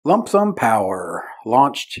Lumpsum Power,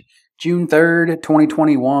 launched June 3rd,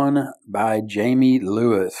 2021 by Jamie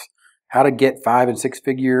Lewis. How to get 5 and 6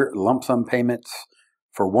 figure lump sum payments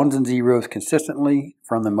for ones and zeros consistently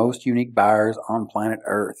from the most unique buyers on planet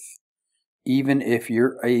Earth. Even if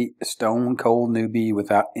you're a stone cold newbie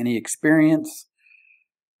without any experience,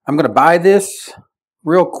 I'm going to buy this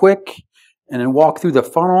real quick and then walk through the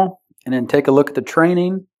funnel and then take a look at the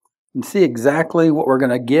training and see exactly what we're going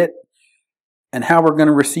to get and how we're going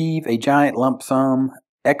to receive a giant lump sum,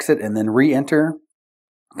 exit and then re-enter,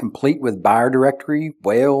 complete with buyer directory,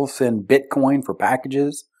 whales send Bitcoin for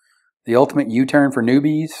packages, the ultimate U-turn for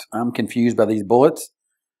newbies. I'm confused by these bullets,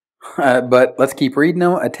 but let's keep reading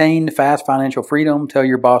them. Attain fast financial freedom, tell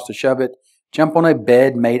your boss to shove it, jump on a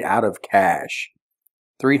bed made out of cash,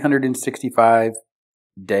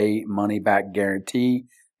 365-day money-back guarantee.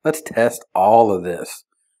 Let's test all of this.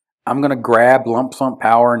 I'm going to grab Lumpsum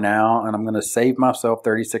Power now, and I'm going to save myself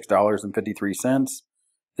 $36.53.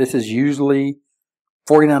 This is usually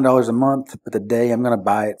 $49 a month, but today I'm going to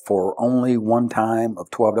buy it for only one time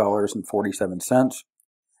of $12.47.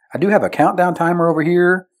 I do have a countdown timer over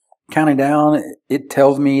here. Counting down, it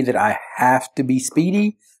tells me that I have to be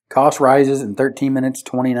speedy. Cost rises in 13 minutes,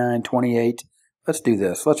 29, 28. Let's do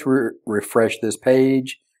this. Let's refresh this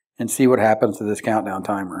page and see what happens to this countdown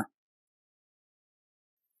timer.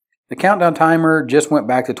 The countdown timer just went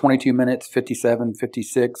back to 22 minutes, 57,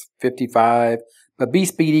 56, 55. But be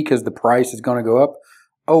speedy because the price is going to go up.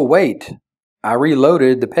 Oh, wait. I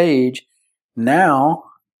reloaded the page. Now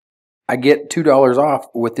I get $2 off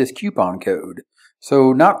with this coupon code.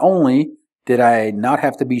 So not only did I not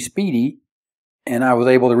have to be speedy, and I was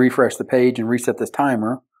able to refresh the page and reset this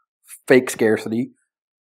timer, fake scarcity,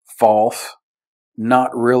 false,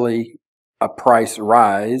 not really a price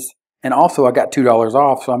rise. And also I got $2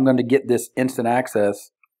 off, so I'm going to get this instant access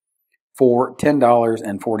for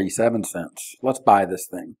 $10.47. Let's buy this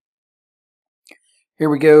thing. Here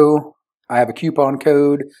we go. I have a coupon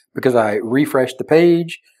code because I refreshed the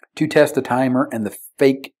page to test the timer and the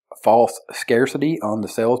fake false scarcity on the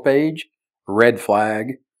sales page. Red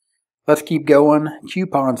flag. Let's keep going.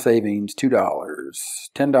 Coupon savings, $2,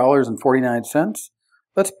 $10.49.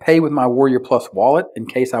 Let's pay with my Warrior Plus wallet in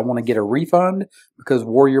case I want to get a refund, because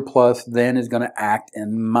Warrior Plus then is going to act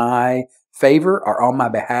in my favor or on my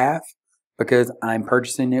behalf because I'm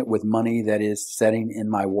purchasing it with money that is sitting in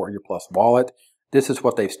my Warrior Plus wallet. This is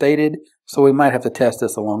what they've stated, so we might have to test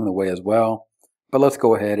this along the way as well. But let's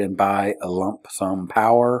go ahead and buy a Lumpsum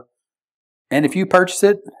Power. And if you purchase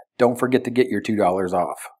it, don't forget to get your $2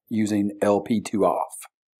 off using LP2 off.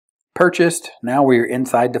 Purchased. Now we are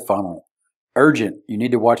inside the funnel. Urgent. You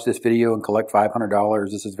need to watch this video and collect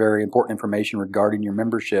 $500. This is very important information regarding your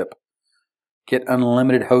membership. Get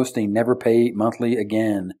unlimited hosting. Never pay monthly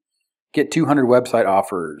again. Get 200 website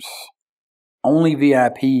offers. Only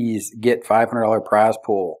VIPs get $500 prize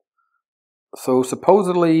pool. So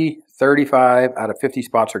supposedly 35 out of 50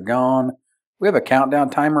 spots are gone. We have a countdown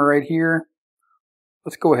timer right here.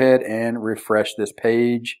 Let's go ahead and refresh this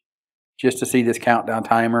page just to see this countdown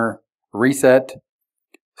timer reset.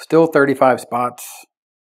 Still 35 spots.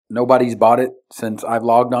 Nobody's bought it since I've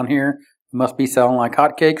logged on here. It must be selling like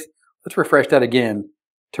hotcakes. Let's refresh that again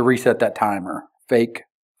to reset that timer. Fake,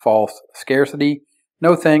 false, scarcity.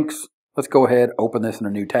 No thanks. Let's go ahead, open this in a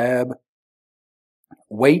new tab.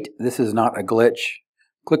 Wait, this is not a glitch.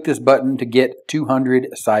 Click this button to get 200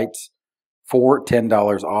 sites for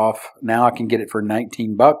 $10 off. Now I can get it for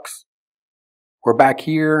 19 bucks. We're back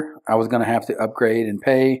here. I was going to have to upgrade and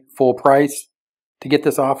pay full price to get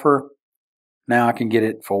this offer. Now I can get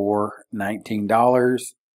it for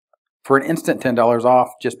 $19 for an instant $10 off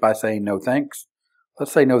just by saying no thanks.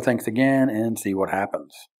 Let's say no thanks again and see what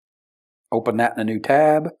happens. Open that in a new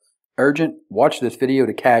tab. Urgent. Watch this video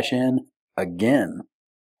to cash in again.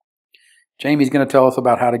 Jamie's going to tell us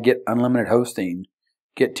about how to get unlimited hosting,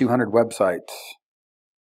 get 200 websites,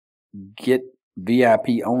 get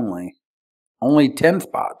VIP only. Only 10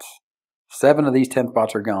 spots. 7 of these 10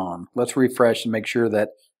 spots are gone. Let's refresh and make sure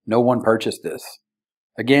that no one purchased this.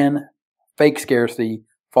 Again, fake scarcity,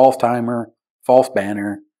 false timer, false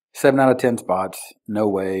banner, 7 out of 10 spots, no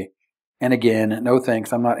way. And again, no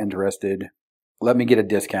thanks, I'm not interested. Let me get a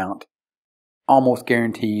discount. Almost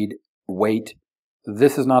guaranteed. Wait.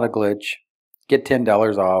 This is not a glitch. Get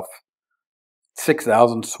 $10 off.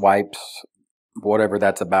 6,000 swipes, whatever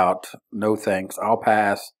that's about. No thanks, I'll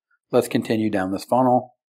pass. Let's continue down this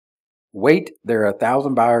funnel. Wait, there are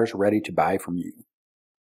 1,000 buyers ready to buy from you.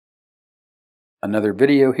 Another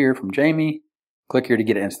video here from Jamie. Click here to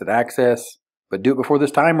get instant access, but do it before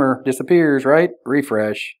this timer disappears, right?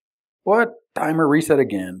 Refresh. What? Timer reset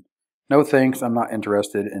again. No thanks, I'm not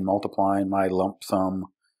interested in multiplying my lump sum.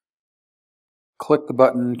 Click the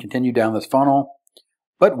button, continue down this funnel.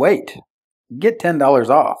 But wait, get $10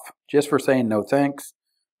 off just for saying no thanks.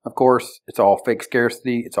 Of course, it's all fake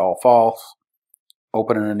scarcity, it's all false.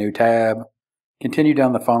 Open in a new tab, continue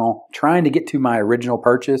down the funnel, trying to get to my original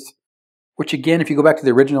purchase, which again, if you go back to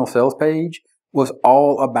the original sales page, was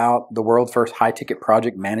all about the world's first high-ticket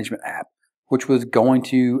project management app, which was going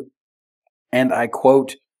to, and I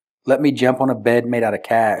quote, let me jump on a bed made out of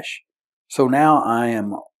cash. So now I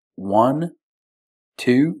am 1,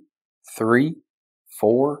 2, 3,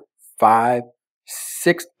 4, 5,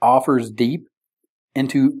 6 offers deep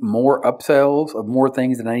into more upsells of more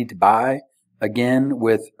things that I need to buy. Again,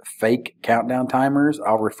 with fake countdown timers,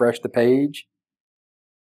 I'll refresh the page.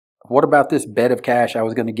 What about this bed of cash I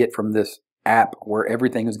was going to get from this app where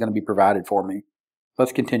everything is going to be provided for me?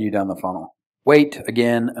 Let's continue down the funnel. Wait,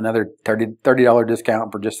 again, another $30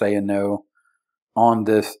 discount for just saying no on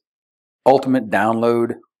this ultimate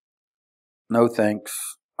download. No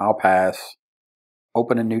thanks. I'll pass.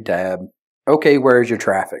 Open a new tab. Okay, where is your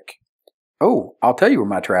traffic? Oh, I'll tell you where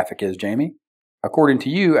my traffic is, Jamie. According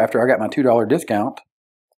to you, after I got my $2 discount,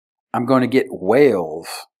 I'm going to get whales,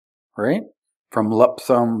 right? From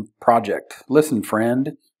Lumpsum project. Listen,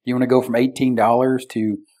 friend, you want to go from $18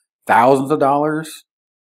 to thousands of dollars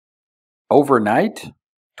overnight?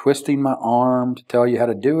 Twisting my arm to tell you how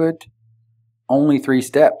to do it. Only 3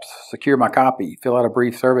 steps. Secure my copy. Fill out a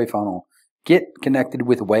brief survey funnel. Get connected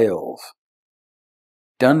with whales.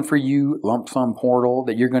 Done for you Lumpsum portal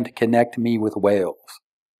that you're going to connect me with whales.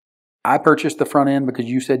 I purchased the front end because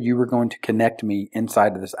you said you were going to connect me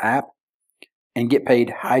inside of this app and get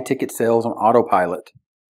paid high ticket sales on autopilot.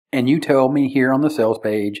 And you tell me here on the sales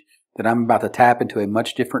page that I'm about to tap into a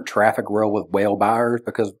much different traffic world with whale buyers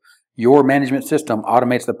because your management system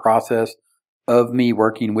automates the process of me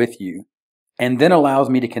working with you and then allows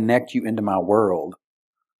me to connect you into my world.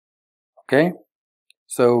 Okay?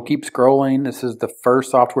 So keep scrolling. This is the first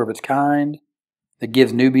software of its kind that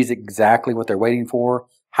gives newbies exactly what they're waiting for.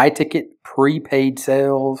 High ticket prepaid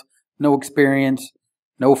sales, no experience,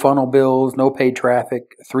 no funnel bills, no paid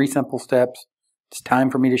traffic, 3 simple steps. It's time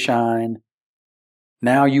for me to shine.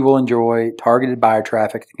 Now you will enjoy targeted buyer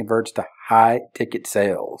traffic that converts to high ticket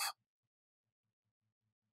sales.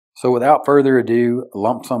 So without further ado,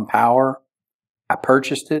 Lumpsum Power, I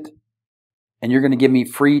purchased it and you're going to give me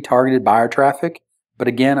free targeted buyer traffic. But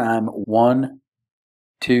again, I'm 1,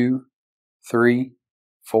 2, 3,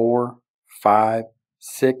 4, 5,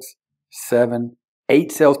 6, 7,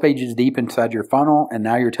 8 sales pages deep inside your funnel. And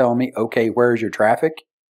now you're telling me, okay, where's your traffic?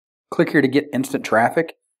 Click here to get instant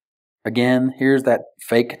traffic. Again, here's that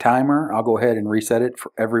fake timer. I'll go ahead and reset it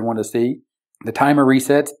for everyone to see. The timer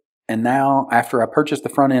resets. And now after I purchased the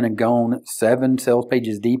front end and gone 7 sales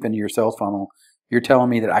pages deep into your sales funnel, you're telling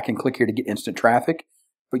me that I can click here to get instant traffic.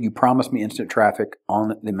 But you promised me instant traffic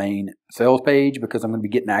on the main sales page because I'm going to be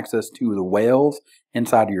getting access to the whales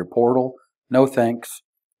inside of your portal. No thanks.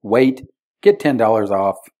 Wait, get $10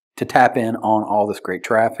 off to tap in on all this great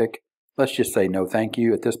traffic. Let's just say no thank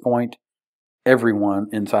you at this point. Everyone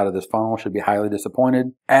inside of this funnel should be highly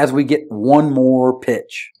disappointed as we get one more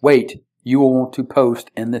pitch. Wait, you will want to post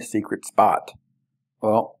in this secret spot.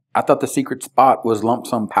 Well, I thought the secret spot was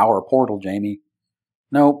Lumpsum Power Portal, Jamie.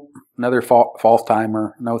 Nope, another false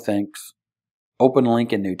timer. No thanks. Open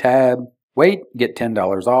link in new tab. Wait, get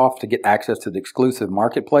 $10 off to get access to the exclusive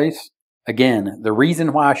marketplace. Again, the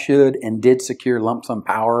reason why I should and did secure Lumpsum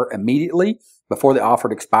Power immediately before the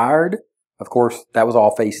offer expired, of course, that was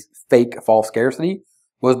all fake false scarcity,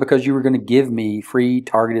 was because you were going to give me free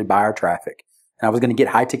targeted buyer traffic. And I was going to get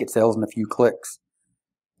high ticket sales in a few clicks.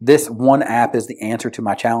 This one app is the answer to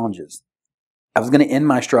my challenges. I was going to end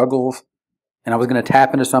my struggles and I was going to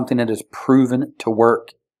tap into something that is proven to work.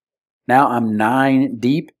 Now I'm 9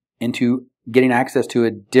 deep into getting access to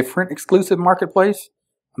a different exclusive marketplace.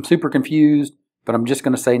 I'm super confused, but I'm just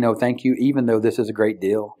going to say no thank you, even though this is a great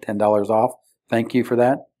deal, $10 off. Thank you for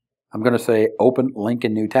that. I'm going to say open link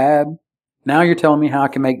in new tab. Now you're telling me how I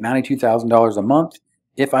can make $92,000 a month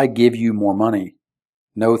if I give you more money.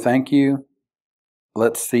 No thank you.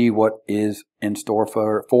 Let's see what is in store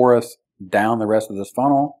for us down the rest of this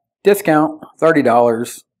funnel. Discount,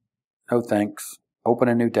 $30. No thanks. Open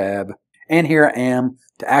a new tab. And here I am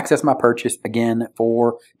to access my purchase again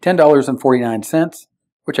for $10.49,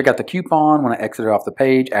 which I got the coupon when I exited off the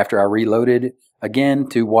page after I reloaded again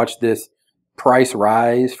to watch this price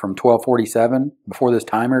rise from $12.47 before this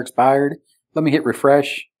timer expired. Let me hit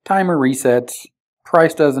refresh. Timer resets.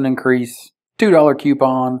 Price doesn't increase. $2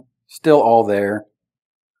 coupon. Still all there.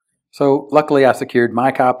 So luckily I secured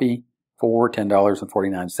my copy for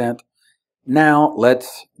 $10.49. Now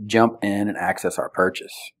let's jump in and access our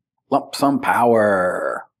purchase. Lumpsum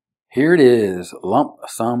Power. Here it is,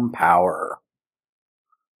 Lumpsum Power.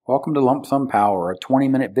 Welcome to Lumpsum Power, a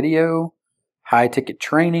 20-minute video, high ticket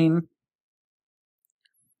training.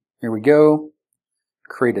 Here we go.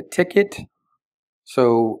 Create a ticket.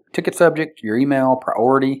 So ticket subject, your email,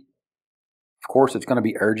 priority. Of course, it's going to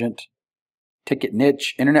be urgent. Ticket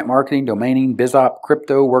niche, internet marketing, domaining, BizOp,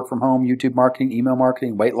 crypto, work from home, YouTube marketing, email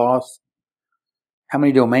marketing, weight loss. How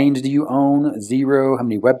many domains do you own? 0. How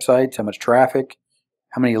many websites? How much traffic?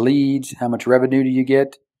 How many leads? How much revenue do you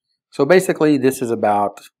get? So basically, this is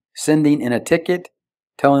about sending in a ticket,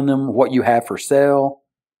 telling them what you have for sale.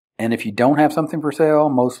 And if you don't have something for sale,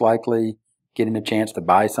 most likely getting a chance to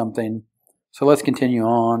buy something. So let's continue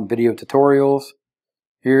on. Video tutorials.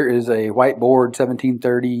 Here is a whiteboard, 17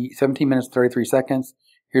 minutes, 33 seconds.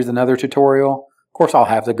 Here's another tutorial. Of course, I'll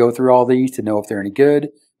have to go through all these to know if they're any good.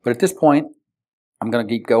 But at this point, I'm going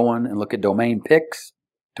to keep going and look at domain picks.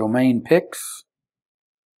 Domain picks.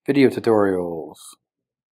 Video tutorials.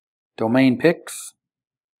 Domain picks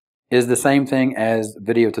is the same thing as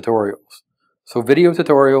video tutorials. So video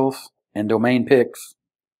tutorials and domain picks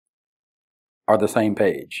are the same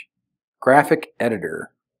page. Graphic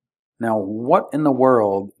editor. Now, what in the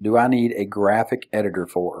world do I need a graphic editor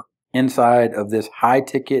for inside of this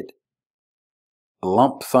high-ticket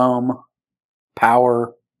Lumpsum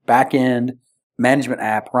Power back-end management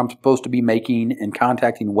app where I'm supposed to be making and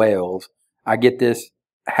contacting whales? I get this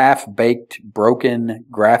half-baked, broken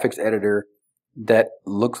graphics editor that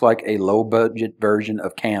looks like a low-budget version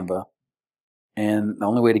of Canva. And the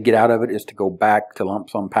only way to get out of it is to go back to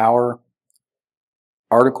Lumpsum Power.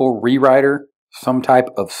 Article rewriter. Some type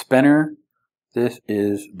of spinner. This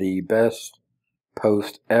is the best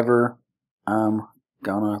post ever. I'm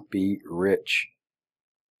gonna be rich.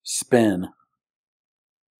 Spin.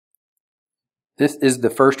 This is the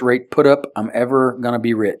first rate put up I'm ever gonna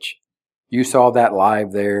be rich. You saw that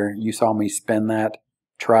live there. You saw me spin that.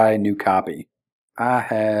 Try new copy. I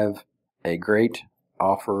have a great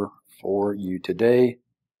offer for you today.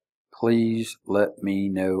 Please let me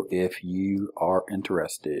know if you are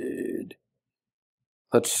interested.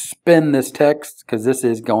 Let's spin this text because this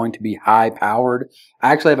is going to be high powered.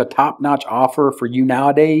 I actually have a top-notch offer for you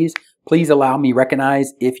nowadays. Please allow me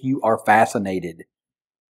recognize if you are fascinated.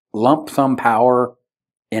 Lumpsum Power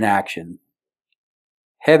in action.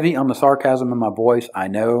 Heavy on the sarcasm in my voice, I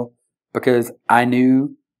know, because I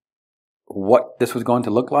knew what this was going to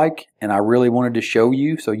look like and I really wanted to show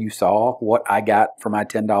you so you saw what I got for my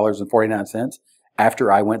 $10.49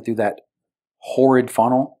 after I went through that horrid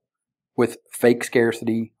funnel with fake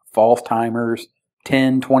scarcity, false timers,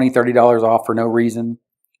 $10, $20, $30 off for no reason.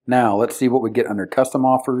 Now, let's see what we get under custom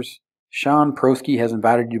offers. Sean Prosky has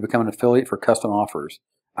invited you to become an affiliate for custom offers.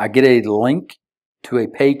 I get a link to a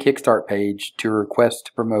pay Kickstart page to request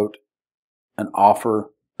to promote an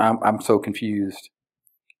offer. I'm so confused.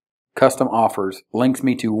 Custom offers links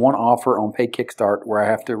me to one offer on pay Kickstart where I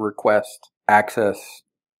have to request access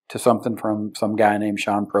to something from some guy named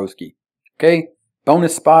Sean Prosky. Okay,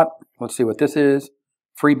 bonus spot. Let's see what this is.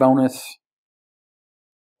 Free bonus.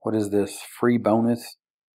 What is this? Free bonus.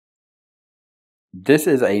 This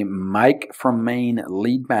is a Mike from Maine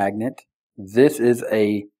lead magnet. This is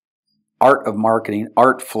a Art of Marketing,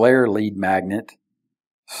 Art Flair lead magnet.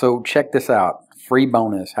 So check this out. Free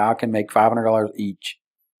bonus. How I can make $500 each.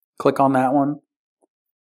 Click on that one.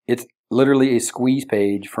 It's literally a squeeze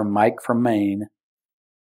page from Mike from Maine.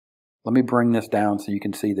 Let me bring this down so you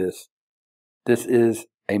can see this. This is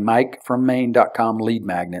a MikeFromMaine.com lead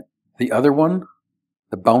magnet. The other one,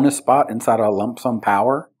 the bonus spot inside of Lumpsum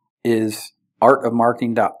Power, is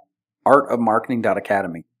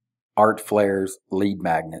artofmarketing.academy. Art Flair's lead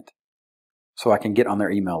magnet. So I can get on their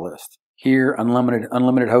email list. Here,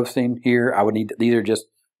 unlimited hosting. Here, I would need, these are just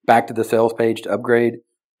back to the sales page to upgrade.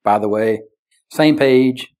 By the way, same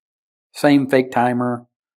page, same fake timer,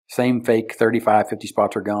 same fake 35, 50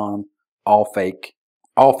 spots are gone. All fake,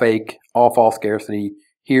 all false scarcity.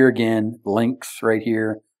 Here again, links right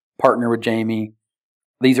here. Partner with Jamie.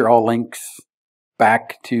 These are all links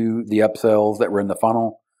back to the upsells that were in the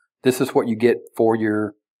funnel. This is what you get for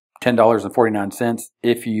your $10.49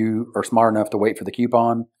 if you are smart enough to wait for the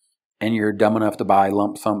coupon and you're dumb enough to buy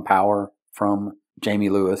Lumpsum Power from Jamie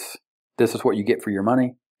Lewis. This is what you get for your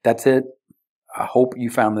money. That's it. I hope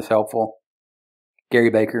you found this helpful.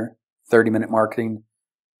 Gary Baker, 30-minute marketing.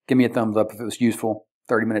 Give me a thumbs up if it was useful.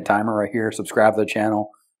 30-minute timer right here. Subscribe to the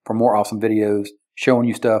channel for more awesome videos showing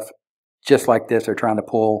you stuff just like this they're trying to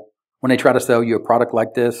pull. When they try to sell you a product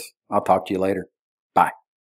like this, I'll talk to you later.